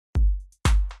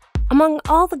Among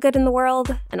all the good in the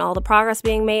world and all the progress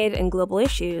being made in global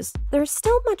issues, there's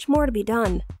still much more to be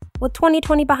done. With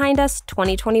 2020 behind us,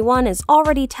 2021 is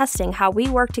already testing how we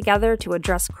work together to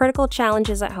address critical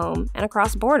challenges at home and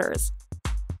across borders.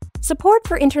 Support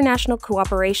for international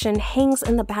cooperation hangs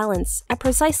in the balance at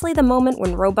precisely the moment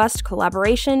when robust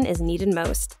collaboration is needed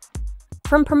most.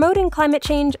 From promoting climate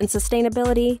change and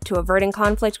sustainability to averting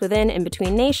conflict within and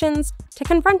between nations to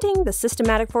confronting the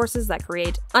systematic forces that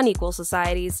create unequal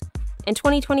societies, in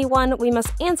 2021 we must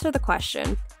answer the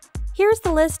question. Here's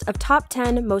the list of top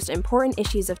 10 most important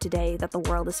issues of today that the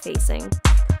world is facing.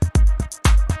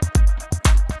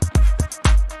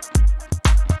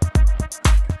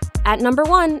 At number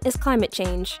 1 is climate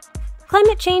change.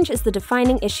 Climate change is the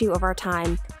defining issue of our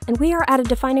time, and we are at a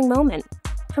defining moment.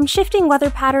 From shifting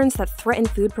weather patterns that threaten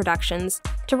food productions,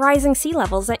 to rising sea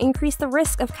levels that increase the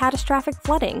risk of catastrophic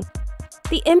flooding.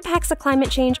 The impacts of climate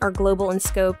change are global in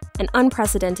scope and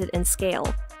unprecedented in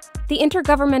scale. The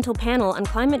Intergovernmental Panel on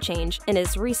Climate Change, in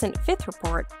its recent 5th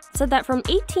report, said that from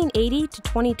 1880 to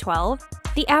 2012,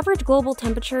 the average global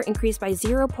temperature increased by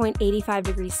 0.85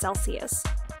 degrees Celsius.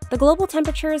 The global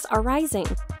temperatures are rising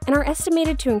and are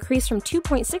estimated to increase from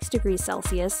 2.6 degrees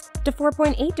Celsius to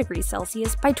 4.8 degrees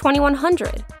Celsius by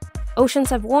 2100. Oceans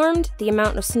have warmed, the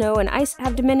amount of snow and ice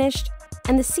have diminished,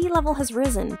 and the sea level has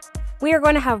risen. We are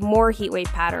going to have more heatwave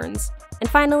patterns. And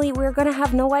finally, we are going to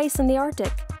have no ice in the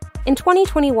Arctic. In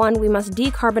 2021, we must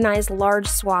decarbonize large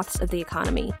swaths of the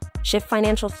economy, shift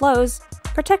financial flows,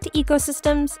 protect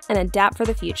ecosystems, and adapt for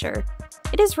the future.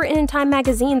 It is written in Time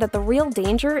magazine that the real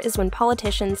danger is when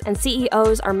politicians and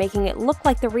CEOs are making it look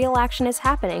like the real action is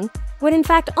happening, when in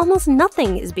fact almost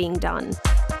nothing is being done.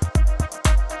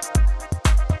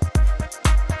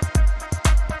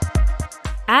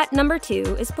 At number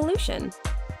 2 is pollution.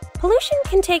 Pollution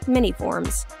can take many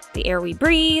forms. The air we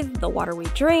breathe, the water we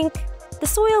drink, the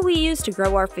soil we use to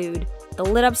grow our food, the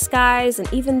lit-up skies,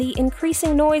 and even the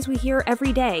increasing noise we hear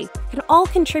every day can all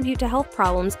contribute to health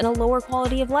problems and a lower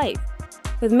quality of life,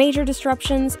 with major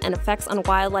disruptions and effects on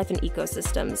wildlife and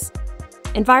ecosystems.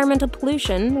 Environmental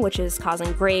pollution, which is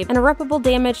causing grave and irreparable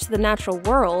damage to the natural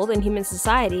world and human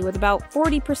society, with about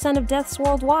 40% of deaths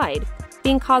worldwide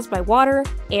being caused by water,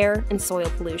 air, and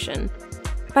soil pollution.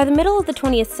 By the middle of the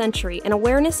 20th century, an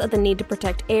awareness of the need to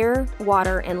protect air,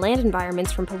 water, and land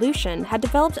environments from pollution had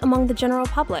developed among the general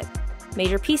public.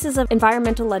 Major pieces of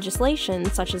environmental legislation,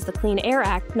 such as the Clean Air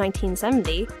Act of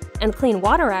 1970 and Clean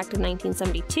Water Act of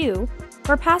 1972,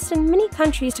 were passed in many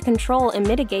countries to control and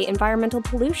mitigate environmental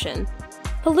pollution.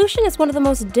 Pollution is one of the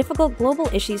most difficult global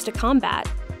issues to combat,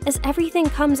 as everything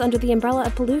comes under the umbrella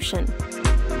of pollution.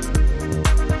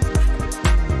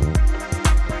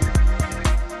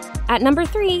 At number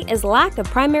 3 is lack of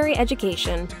primary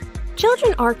education.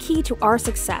 Children are key to our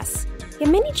success, yet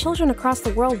many children across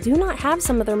the world do not have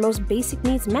some of their most basic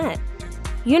needs met.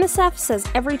 UNICEF says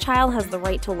every child has the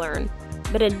right to learn,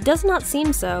 but it does not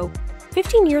seem so.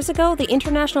 15 years ago, the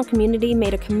international community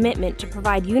made a commitment to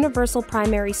provide universal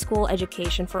primary school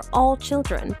education for all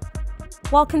children.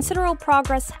 While considerable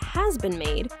progress has been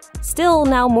made, still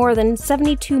now more than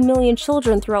 72 million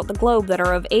children throughout the globe that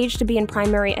are of age to be in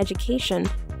primary education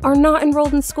are not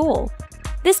enrolled in school.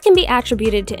 This can be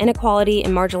attributed to inequality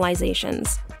and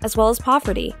marginalizations, as well as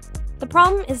poverty. The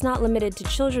problem is not limited to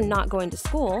children not going to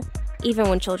school. Even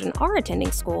when children are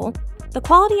attending school, the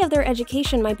quality of their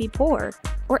education might be poor,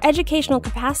 or educational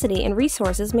capacity and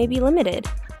resources may be limited.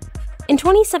 In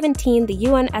 2017, the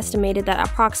UN estimated that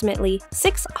approximately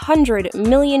 600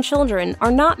 million children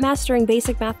are not mastering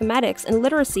basic mathematics and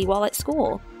literacy while at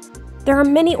school. There are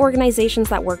many organizations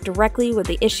that work directly with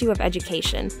the issue of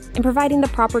education and providing the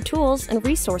proper tools and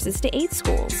resources to aid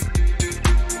schools.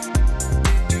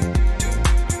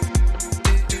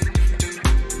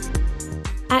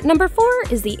 At number 4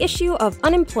 is the issue of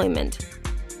unemployment.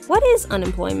 What is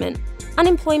unemployment?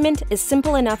 Unemployment is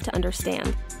simple enough to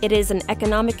understand. It is an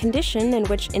economic condition in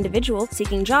which individuals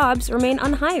seeking jobs remain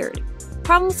unhired.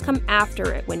 Problems come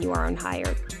after it when you are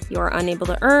unhired. You are unable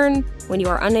to earn. When you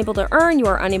are unable to earn, you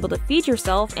are unable to feed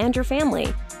yourself and your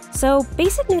family. So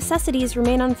basic necessities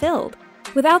remain unfilled.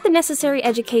 Without the necessary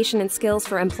education and skills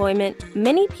for employment,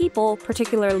 many people,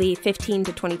 particularly 15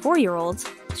 to 24-year-olds,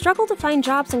 struggle to find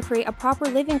jobs and create a proper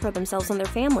living for themselves and their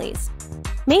families.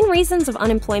 Main reasons of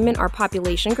unemployment are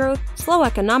population growth, slow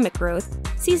economic growth,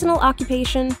 seasonal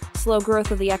occupation, slow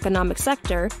growth of the economic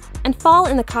sector, and fall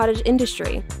in the cottage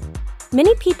industry.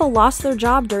 Many people lost their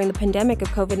job during the pandemic of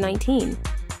COVID-19.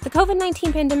 The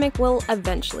COVID-19 pandemic will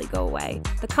eventually go away.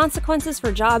 The consequences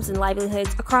for jobs and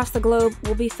livelihoods across the globe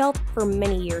will be felt for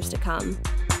many years to come.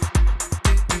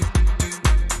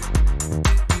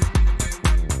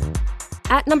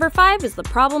 At number 5 is the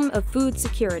problem of food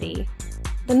security.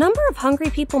 The number of hungry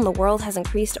people in the world has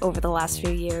increased over the last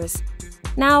few years.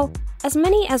 Now, as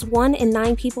many as 1 in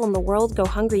 9 people in the world go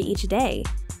hungry each day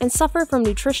and suffer from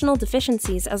nutritional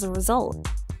deficiencies as a result.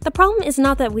 The problem is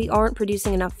not that we aren't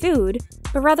producing enough food,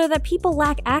 but rather that people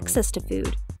lack access to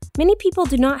food. Many people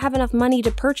do not have enough money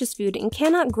to purchase food and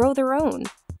cannot grow their own.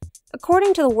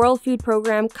 According to the World Food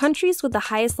Program, countries with the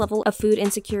highest level of food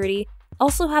insecurity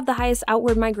also have the highest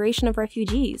outward migration of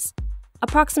refugees.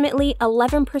 Approximately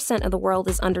 11% of the world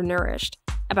is undernourished.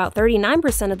 About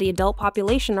 39% of the adult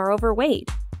population are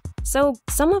overweight. So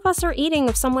some of us are eating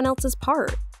of someone else's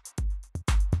part.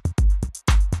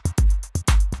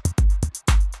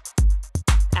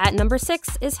 At number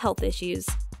 6 is health issues.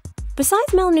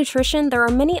 Besides malnutrition, there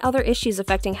are many other issues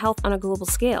affecting health on a global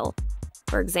scale.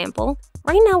 For example,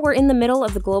 right now we're in the middle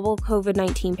of the global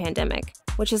COVID-19 pandemic,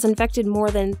 which has infected more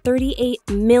than 38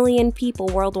 million people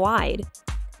worldwide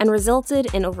and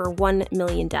resulted in over 1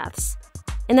 million deaths.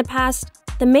 In the past,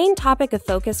 the main topic of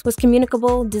focus was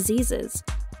communicable diseases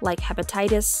like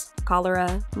hepatitis,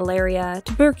 cholera, malaria,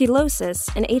 tuberculosis,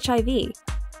 and HIV.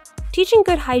 Teaching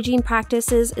good hygiene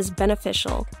practices is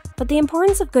beneficial, but the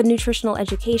importance of good nutritional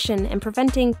education and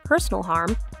preventing personal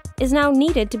harm is now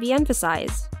needed to be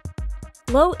emphasized.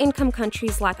 Low-income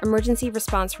countries lack emergency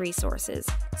response resources,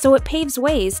 so it paves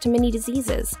ways to many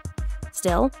diseases.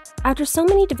 Still, after so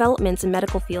many developments in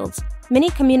medical fields, many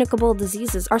communicable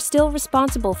diseases are still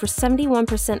responsible for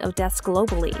 71% of deaths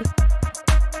globally.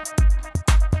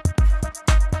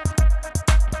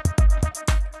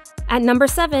 At number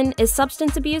 7 is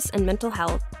substance abuse and mental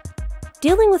health.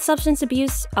 Dealing with substance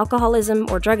abuse, alcoholism,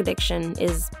 or drug addiction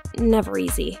is never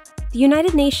easy. The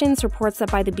United Nations reports that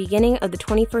by the beginning of the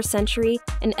 21st century,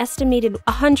 an estimated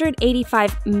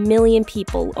 185 million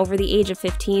people over the age of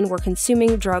 15 were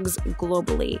consuming drugs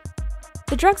globally.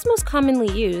 The drugs most commonly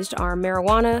used are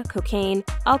marijuana, cocaine,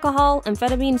 alcohol,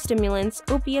 amphetamine stimulants,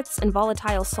 opiates, and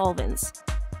volatile solvents.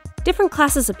 Different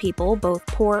classes of people, both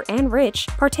poor and rich,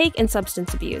 partake in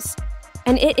substance abuse,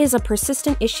 and it is a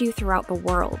persistent issue throughout the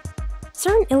world.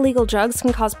 Certain illegal drugs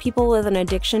can cause people with an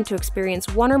addiction to experience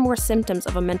one or more symptoms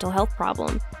of a mental health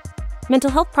problem. Mental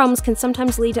health problems can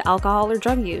sometimes lead to alcohol or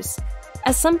drug use,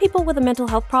 as some people with a mental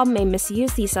health problem may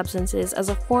misuse these substances as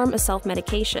a form of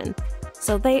self-medication,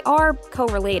 so they are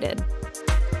correlated.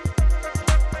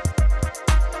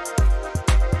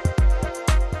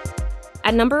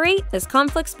 At number 8 is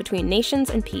conflicts between nations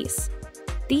and peace.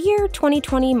 The year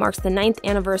 2020 marks the 9th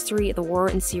anniversary of the war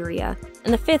in Syria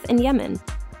and the 5th in Yemen.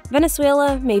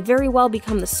 Venezuela may very well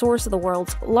become the source of the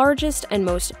world's largest and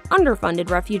most underfunded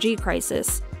refugee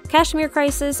crisis. Kashmir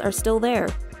crises are still there.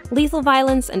 Lethal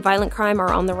violence and violent crime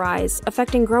are on the rise,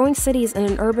 affecting growing cities in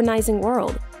an urbanizing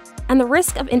world. And the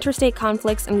risk of interstate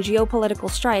conflicts and geopolitical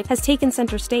strife has taken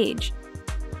center stage.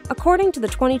 According to the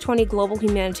 2020 Global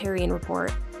Humanitarian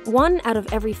Report, 1 out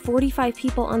of every 45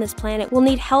 people on this planet will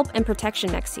need help and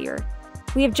protection next year.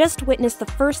 We have just witnessed the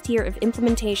first year of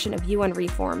implementation of UN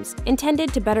reforms,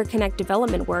 intended to better connect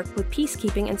development work with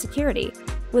peacekeeping and security,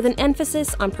 with an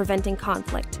emphasis on preventing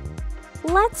conflict.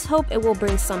 Let's hope it will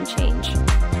bring some change.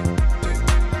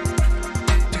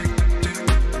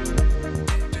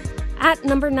 At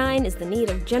number 9 is the need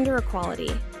of gender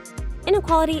equality.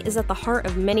 Inequality is at the heart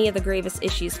of many of the gravest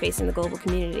issues facing the global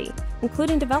community,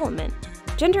 including development.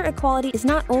 Gender equality is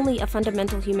not only a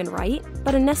fundamental human right,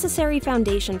 but a necessary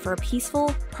foundation for a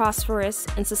peaceful, prosperous,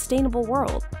 and sustainable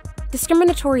world.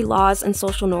 Discriminatory laws and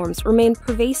social norms remain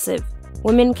pervasive.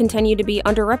 Women continue to be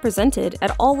underrepresented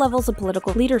at all levels of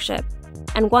political leadership,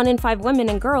 and 1 in 5 women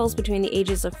and girls between the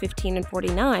ages of 15 and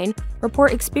 49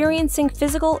 report experiencing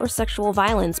physical or sexual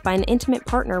violence by an intimate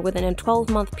partner within a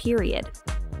 12-month period.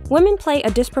 Women play a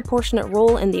disproportionate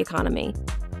role in the economy.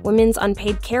 Women's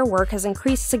unpaid care work has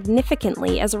increased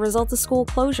significantly as a result of school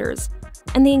closures,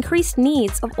 and the increased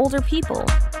needs of older people.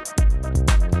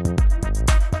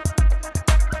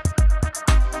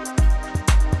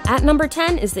 At number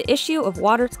 10 is the issue of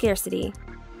water scarcity.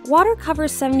 Water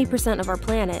covers 70% of our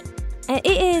planet, and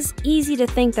it is easy to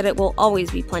think that it will always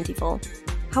be plentiful.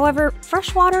 However,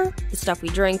 fresh water, the stuff we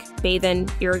drink, bathe in,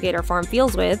 irrigate our farm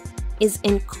fields with, is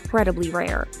incredibly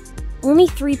rare. Only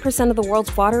 3% of the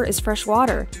world's water is fresh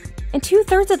water, and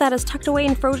 2/3 of that is tucked away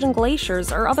in frozen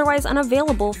glaciers or otherwise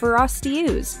unavailable for us to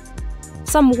use.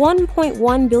 Some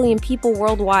 1.1 billion people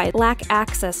worldwide lack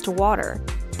access to water.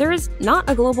 There is not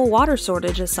a global water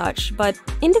shortage as such, but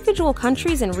individual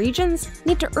countries and regions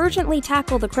need to urgently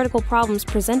tackle the critical problems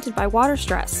presented by water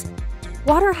stress.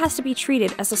 Water has to be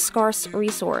treated as a scarce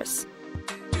resource.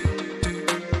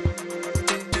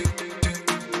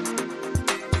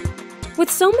 With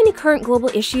so many current global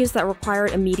issues that require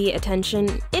immediate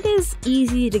attention, it is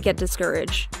easy to get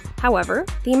discouraged. However,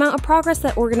 the amount of progress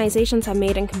that organizations have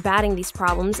made in combating these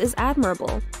problems is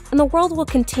admirable, and the world will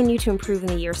continue to improve in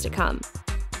the years to come.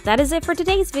 That is it for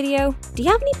today's video. Do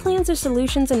you have any plans or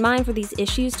solutions in mind for these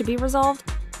issues to be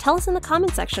resolved? Tell us in the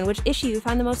comment section which issue you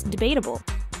find the most debatable.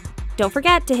 Don't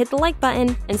forget to hit the like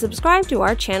button and subscribe to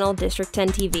our channel District 10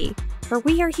 TV, where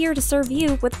we are here to serve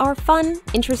you with our fun,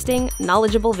 interesting,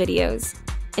 knowledgeable videos.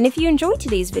 And if you enjoyed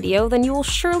today's video, then you will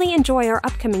surely enjoy our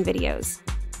upcoming videos.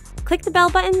 Click the bell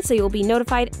button so you'll be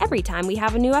notified every time we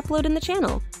have a new upload in the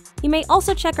channel. You may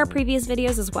also check our previous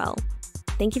videos as well.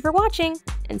 Thank you for watching,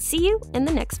 and see you in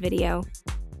the next video.